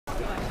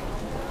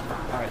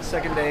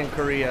second day in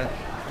Korea.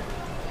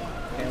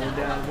 And we're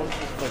down, what's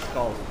this place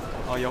called?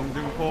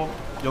 영등포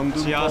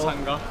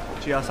지하상가.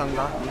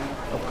 지하상가?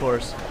 Of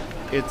course.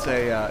 It's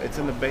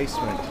in the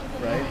basement,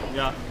 right?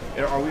 Yeah.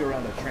 Are we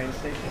around a train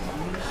station?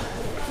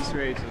 This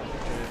way to the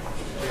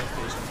train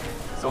station.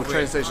 So the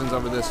train station's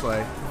over this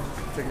way.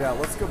 Check it out.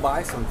 Let's go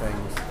buy some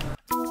things.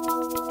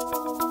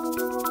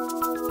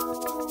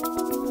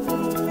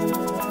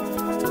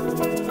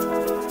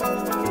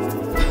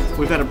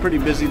 We've had a pretty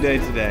busy day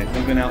today.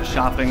 We've been out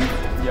shopping.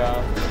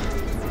 Yeah.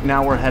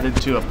 Now we're headed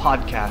to a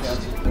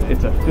podcast.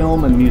 It's a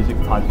film and music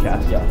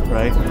podcast,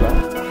 right?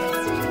 Yeah.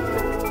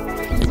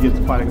 It gets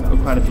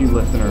quite a few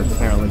listeners,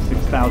 apparently.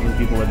 6,000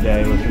 people a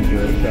day listen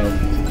to it. So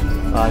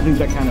I think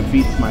that kind of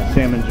beats my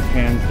Sam in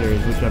Japan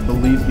series, which I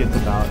believe gets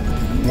about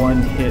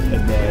 1 hit a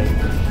day,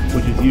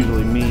 which is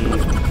usually me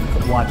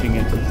watching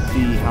it to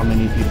see how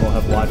many people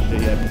have watched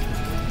it yet.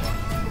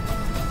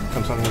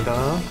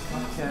 감사합니다.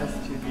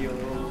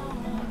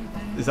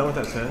 Is that what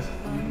that says?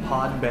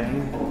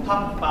 Podbang?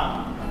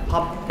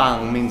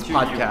 Podbang means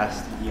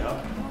podcast. Yeah.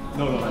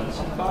 No.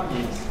 Podbang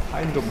is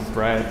kind of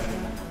bread.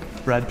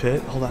 Brad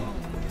Pitt? Hold on.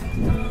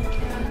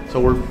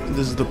 So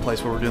this is the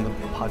place where we're doing the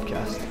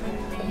podcast.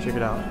 Check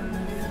it out.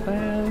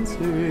 Fancy.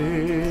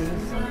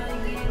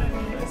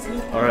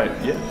 All right.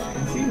 Yeah.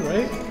 Fancy,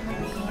 right?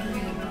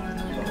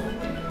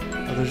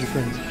 Oh, there's your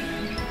friends.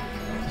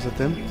 Is that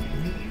them?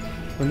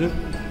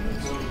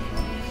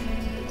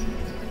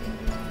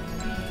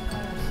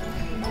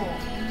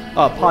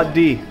 Pod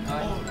D.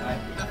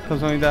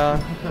 감사합니다.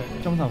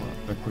 1.3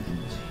 레코딩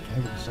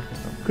해보기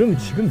시작했다. 그럼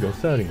지금 몇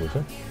살인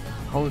거죠?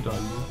 How old are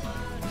you?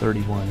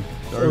 31.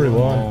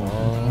 31.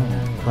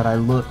 But I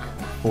look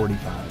 45.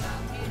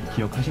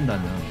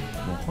 기억하신다면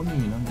뭐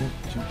허밍이나 뭐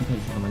지금 기타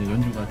있으니까 만약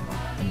연주가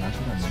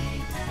가능하시다면.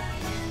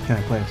 Can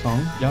I play a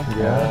song? Yeah.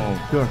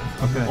 Sure.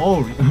 Okay.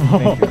 Oh.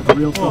 Thank you. A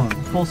real song.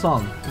 Full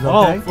song. Is that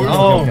okay?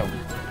 Okay.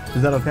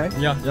 Is that okay?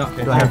 Yeah.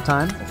 Do I have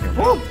time?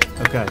 Okay.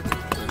 Okay.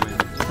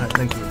 All right,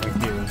 thank you.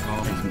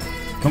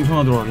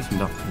 겸손하도록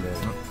하겠습니다.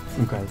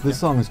 Okay. This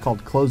song is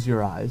called Close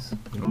Your Eyes.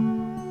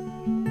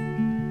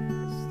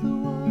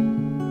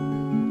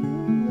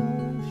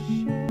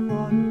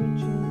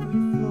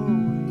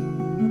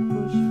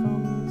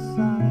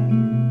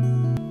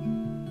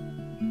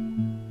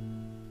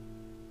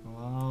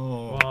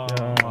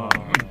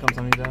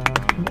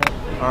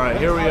 All right,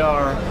 here we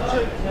are.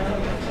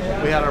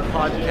 We had our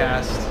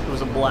podcast. It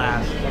was a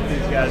blast.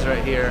 These guys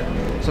right here.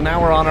 So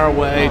now we're on our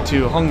way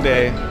to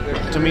Hongdae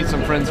to meet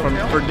some friends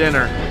for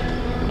dinner.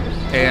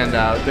 And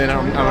then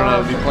I'm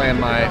going to be playing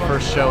my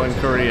first show in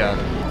Korea.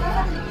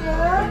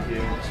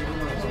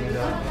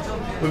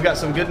 We've got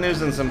some good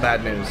news and some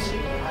bad news.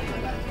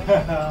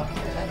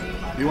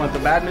 You want the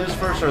bad news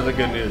first or the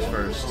good news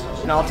first?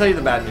 No, I'll tell you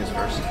the bad news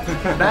first.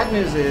 The bad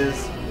news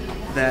is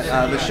that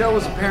the show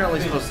was apparently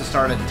supposed to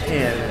start at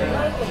 10.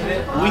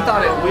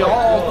 We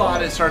all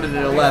thought it started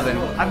at 11.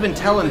 I've been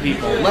telling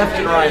people left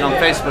and right on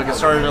Facebook it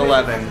started at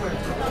 11.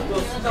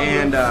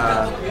 And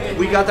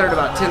we got there at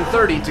about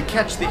 10:30 to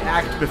catch the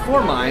act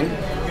before mine.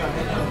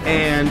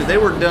 And they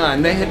were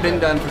done. They had been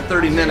done for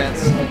 30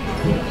 minutes.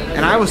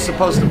 And I was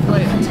supposed to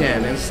play at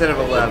 10 instead of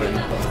 11.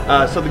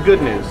 So the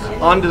good news.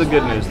 On to the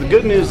good news. The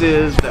good news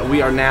is that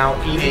we are now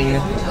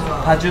eating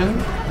Pajun,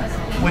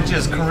 which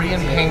is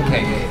Korean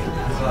pancake,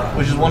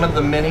 which is one of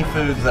the many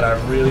foods that I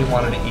really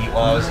wanted to eat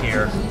while I was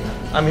here.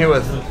 I'm here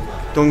with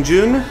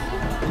Dongjun,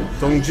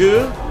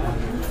 Dongju,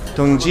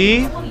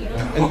 Dongji,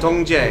 and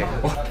Dongjae.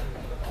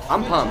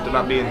 I'm pumped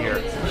about being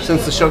here.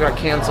 Since the show got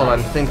canceled,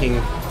 I'm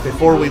thinking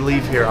before we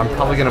leave here, I'm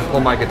probably gonna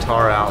pull my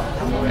guitar out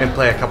and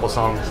play a couple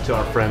songs to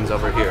our friends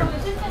over here.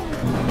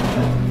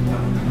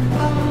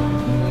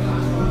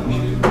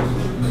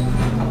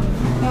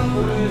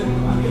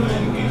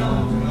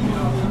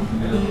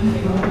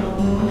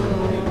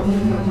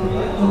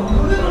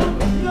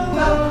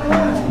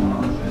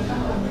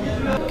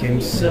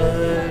 Came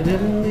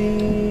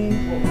suddenly,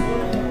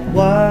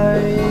 why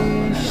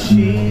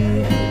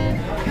she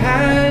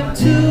had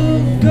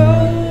to go,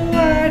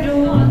 I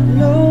don't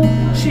know,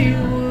 she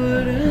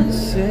wouldn't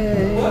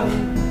say.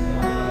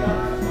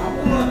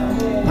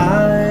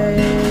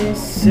 I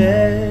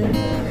said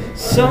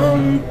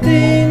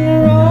something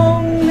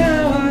wrong,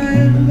 now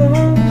I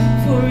long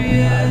for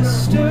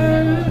yesterday.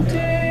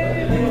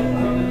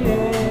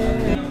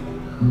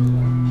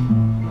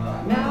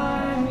 Now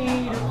I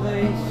need a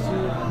place to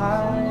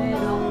hide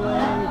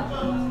away.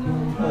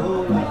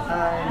 Oh,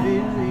 I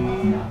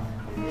believe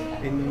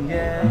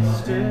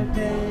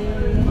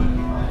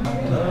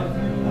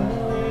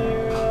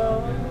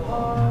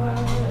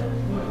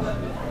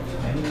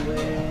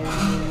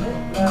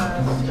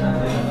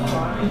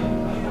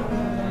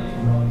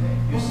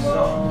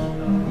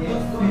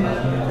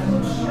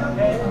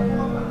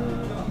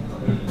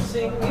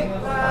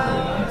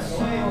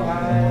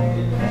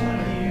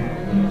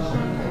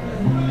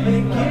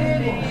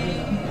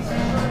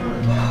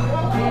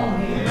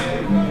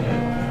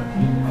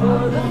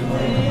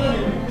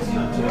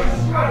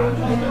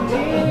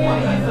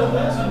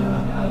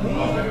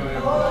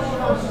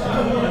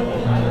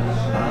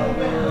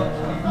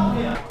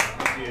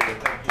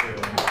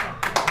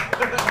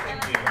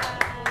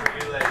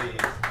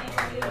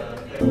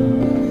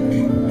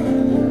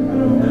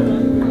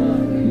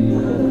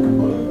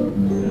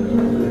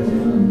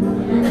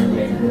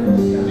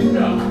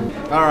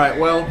All right,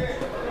 well,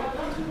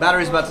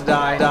 battery's about to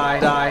die.